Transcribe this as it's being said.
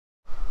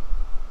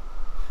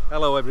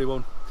Hello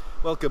everyone,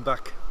 welcome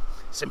back.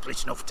 Simply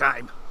Snuff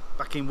time,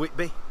 back in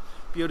Whitby.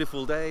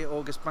 Beautiful day,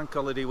 August bank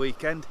holiday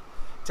weekend.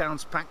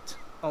 Town's packed,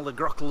 all the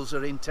grockles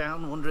are in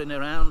town, wandering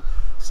around,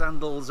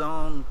 sandals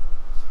on,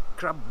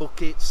 crab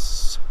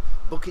buckets,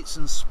 buckets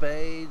and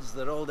spades,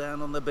 they're all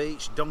down on the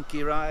beach,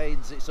 donkey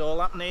rides, it's all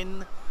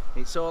happening,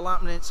 it's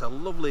a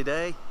lovely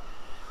day.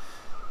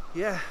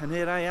 Yeah, and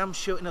here I am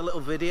shooting a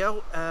little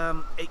video.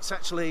 It's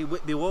actually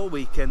Whitby War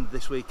weekend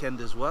this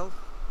weekend as well.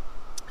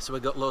 So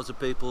we've got loads of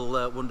people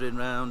wandering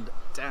around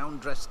town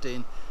dressed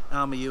in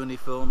army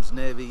uniforms,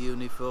 navy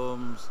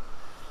uniforms,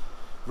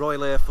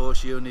 Royal Air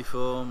Force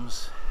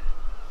uniforms,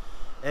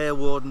 air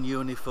warden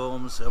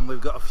uniforms, and we've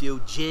got a few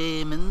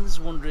Germans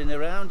wandering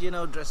around, you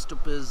know, dressed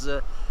up as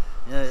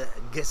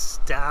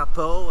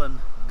Gestapo and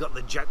got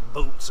the jack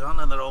boots on,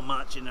 and they're all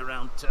marching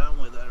around town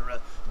with their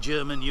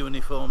German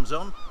uniforms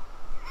on.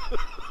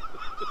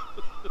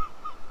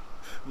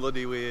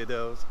 Bloody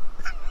weirdos.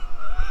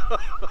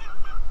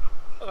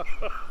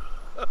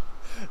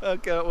 I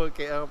can't work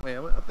it out,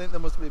 man. I think there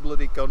must be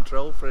bloody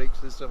control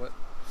freaks or something.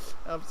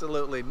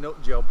 Absolutely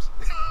nut jobs.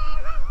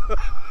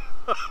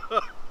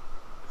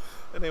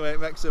 Anyway,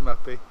 it makes them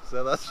happy,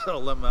 so that's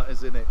all that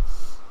matters, innit?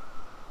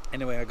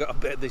 Anyway, I got a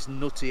bit of this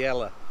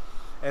Nutty-Ella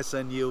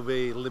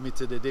SNUV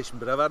limited edition,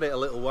 but I've had it a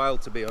little while,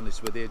 to be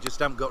honest with you. Just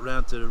haven't got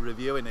round to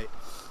reviewing it.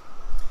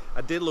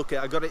 I did look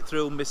at, I got it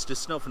through Mr.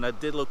 Snuff, and I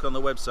did look on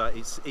the website.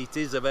 It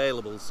is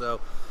available, so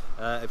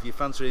if you're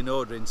fancying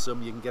ordering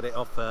some, you can get it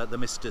off the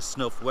Mr.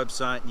 Snuff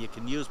website, and you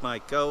can use my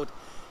code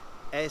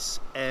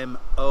SMOOR10.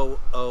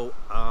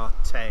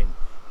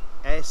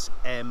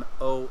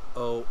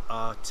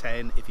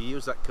 SMOOR10. If you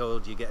use that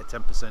code, you get a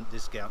 10%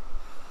 discount.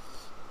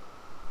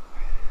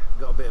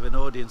 Got a bit of an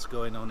audience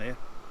going on here.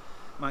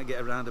 Might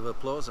get a round of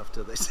applause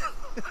after this.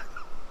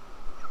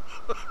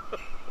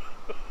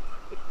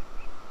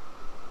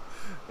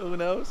 Who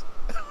knows?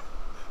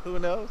 Who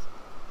knows?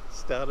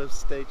 Start of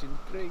staging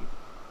 3.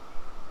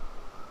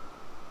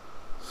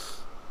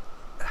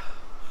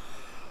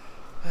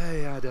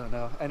 Hey, I don't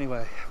know.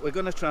 Anyway, we're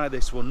going to try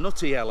this one,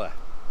 Nutty-Ella.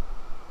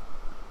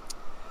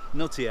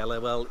 Nutty-Ella,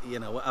 well, you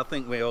know, I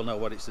think we all know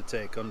what it's a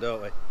take on,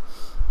 don't we?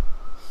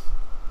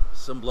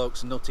 Some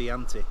bloke's nutty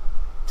auntie.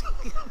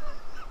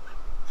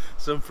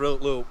 Some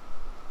Fruit Loop.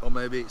 Or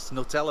maybe it's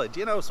Nutella.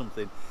 Do you know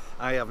something?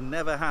 I have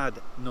never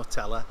had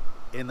Nutella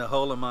in the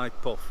whole of my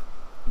puff.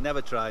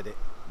 Never tried it.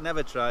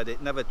 Never tried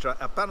it. Never tried.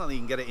 Apparently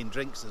you can get it in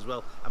drinks as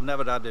well. I've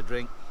never had a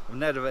drink. I've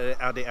never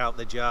had it out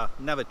the jar.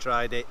 Never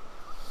tried it.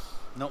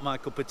 Not my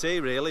cup of tea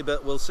really,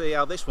 but we'll see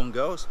how this one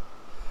goes.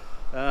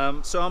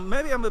 So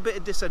maybe I'm a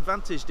bit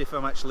disadvantaged if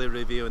I'm actually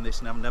reviewing this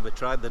and I've never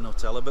tried the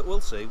Nutella, but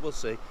we'll see. We'll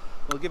see.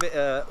 We'll give it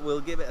a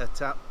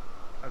tap.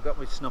 I've got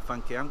my snuff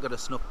hanky. I haven't got a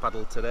snuff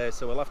paddle today,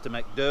 so we'll have to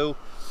make do.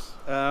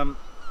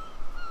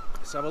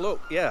 Let's have a look.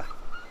 Yeah,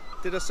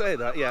 did I say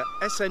that? Yeah,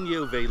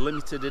 SNUV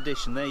limited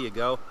edition. There you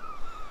go.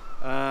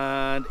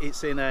 And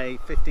it's in a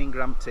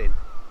 15-gram tin.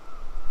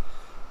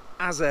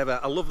 As ever,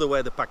 I love the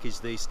way they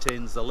package these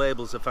tins. The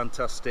labels are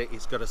fantastic.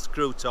 It's got a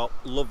screw top.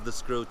 Love the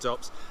screw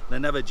tops. They're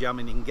never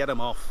jamming. You can get them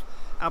off.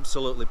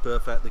 Absolutely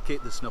perfect. They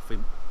keep the snuff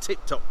in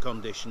tip-top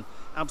condition.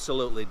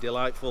 Absolutely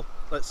delightful.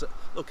 Let's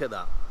look at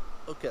that.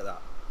 Look at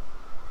that.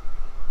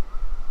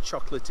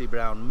 Chocolatey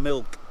brown,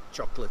 milk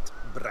chocolate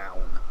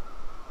brown.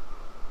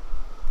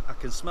 I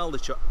can smell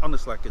the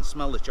honestly, I can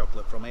smell the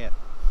chocolate from here.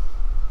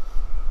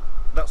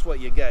 That's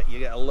what you get. You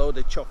get a load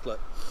of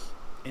chocolate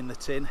in the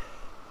tin.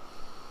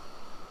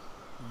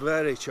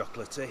 Very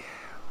chocolatey.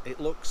 It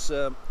looks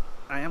I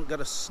haven't got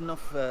a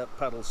snuff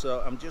paddle,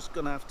 so I'm just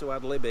gonna have to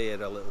ad lib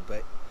here a little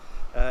bit.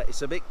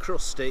 It's a bit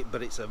crusty,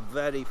 but it's a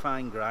very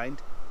fine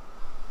grind.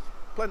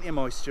 Plenty of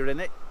moisture in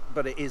it,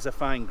 but it is a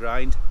fine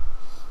grind.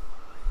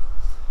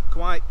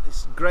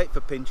 It's great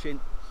for pinching.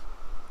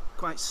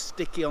 Quite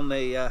sticky on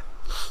the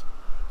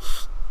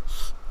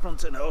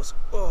front of nose.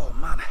 Oh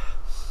man,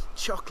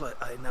 chocolate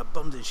in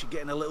abundance. You're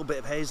getting a little bit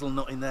of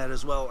hazelnut in there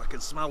as well. I can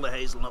smell the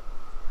hazelnut.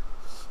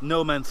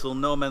 No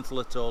menthol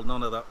at all,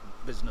 none of that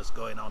business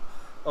going on.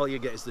 All you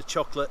get is the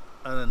chocolate,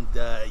 and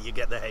you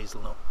get the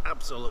hazelnut.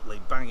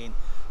 Absolutely banging,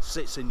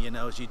 sits in your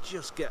nose. You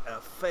just get a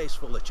face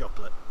full of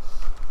chocolate.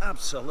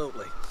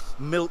 Absolutely.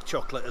 Milk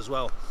chocolate as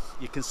well.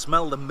 You can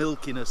smell the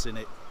milkiness in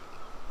it.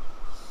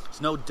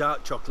 It's no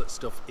dark chocolate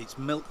stuff, it's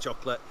milk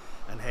chocolate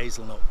and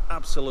hazelnut.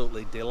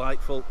 Absolutely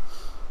delightful.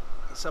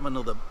 Let's have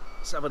another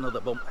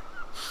bump.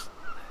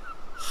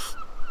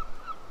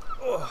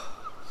 Oh.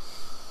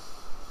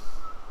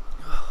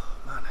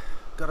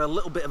 Got a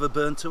little bit of a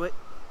burn to it.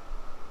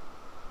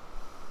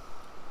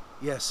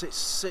 Yes, it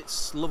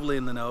sits lovely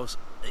in the nose.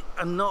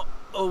 I'm not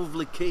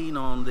overly keen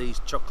on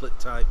these chocolate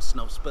type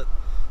snuffs, but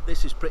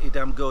this is pretty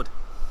damn good.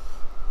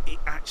 It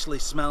actually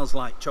smells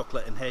like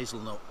chocolate and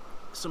hazelnut.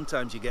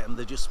 Sometimes you get them,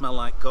 they just smell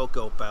like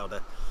cocoa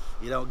powder.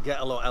 You don't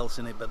get a lot else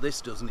in it, but this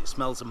doesn't. It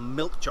smells of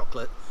milk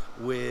chocolate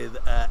with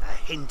a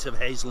hint of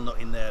hazelnut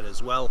in there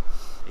as well.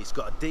 It's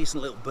got a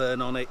decent little burn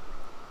on it.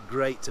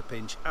 Great to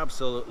pinch,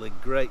 absolutely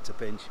great to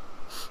pinch.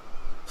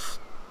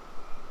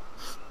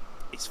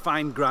 It's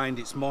fine grind,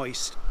 it's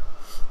moist.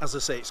 As I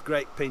say, it's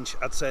great pinch.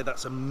 I'd say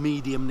that's a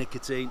medium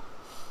nicotine.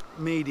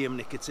 Medium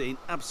nicotine,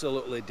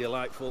 absolutely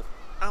delightful.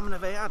 How many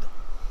have I had?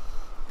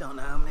 Don't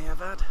know how many I've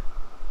had.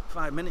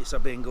 5 minutes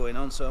I've been going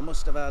on, so I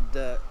must have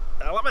had...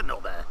 I'll have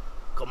another.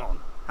 Come on,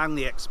 hang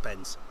the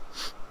expense.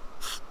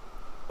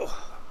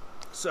 Oh.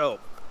 So,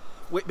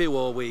 Whitby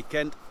War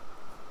weekend.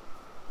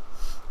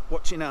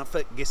 Watching out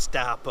for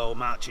Gestapo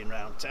marching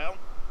round town.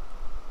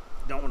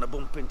 Don't want to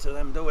bump into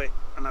them, do we?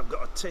 And I've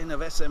got a tin of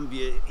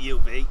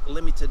SNUV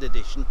limited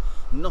edition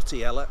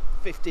Nutty-Ella,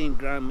 15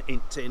 gram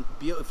in tin,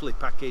 beautifully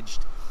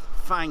packaged,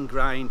 fine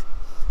grind,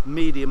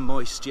 medium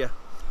moisture,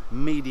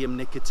 medium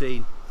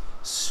nicotine,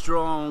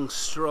 strong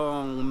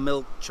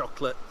milk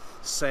chocolate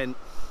scent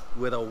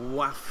with a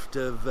waft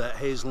of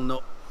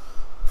hazelnut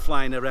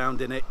flying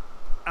around in it.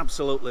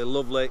 Absolutely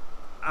lovely.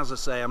 As I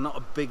say, I'm not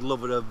a big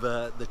lover of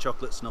the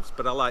chocolate snuffs,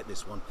 but I like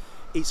this one.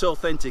 It's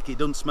authentic. It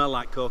doesn't smell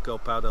like cocoa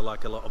powder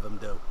like a lot of them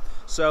do.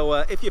 So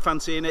if you're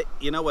fancying it,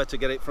 you know where to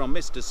get it from,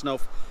 Mr.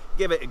 Snuff.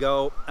 Give it a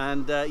go,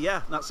 and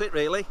yeah, that's it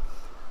really.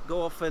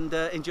 Go off and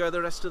enjoy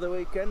the rest of the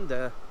weekend.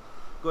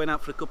 Going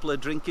out for a couple of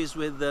drinkies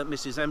with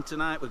Mrs. M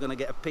tonight. We're going to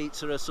get a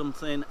pizza or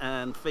something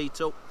and feet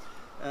up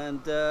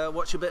and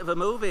watch a bit of a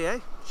movie, eh?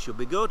 Should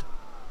be good.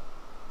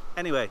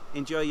 Anyway,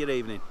 enjoy your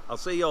evening. I'll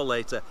see you all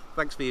later.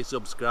 Thanks for your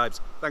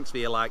subscribes. Thanks for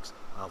your likes.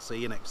 I'll see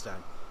you next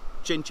time.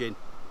 Chin chin.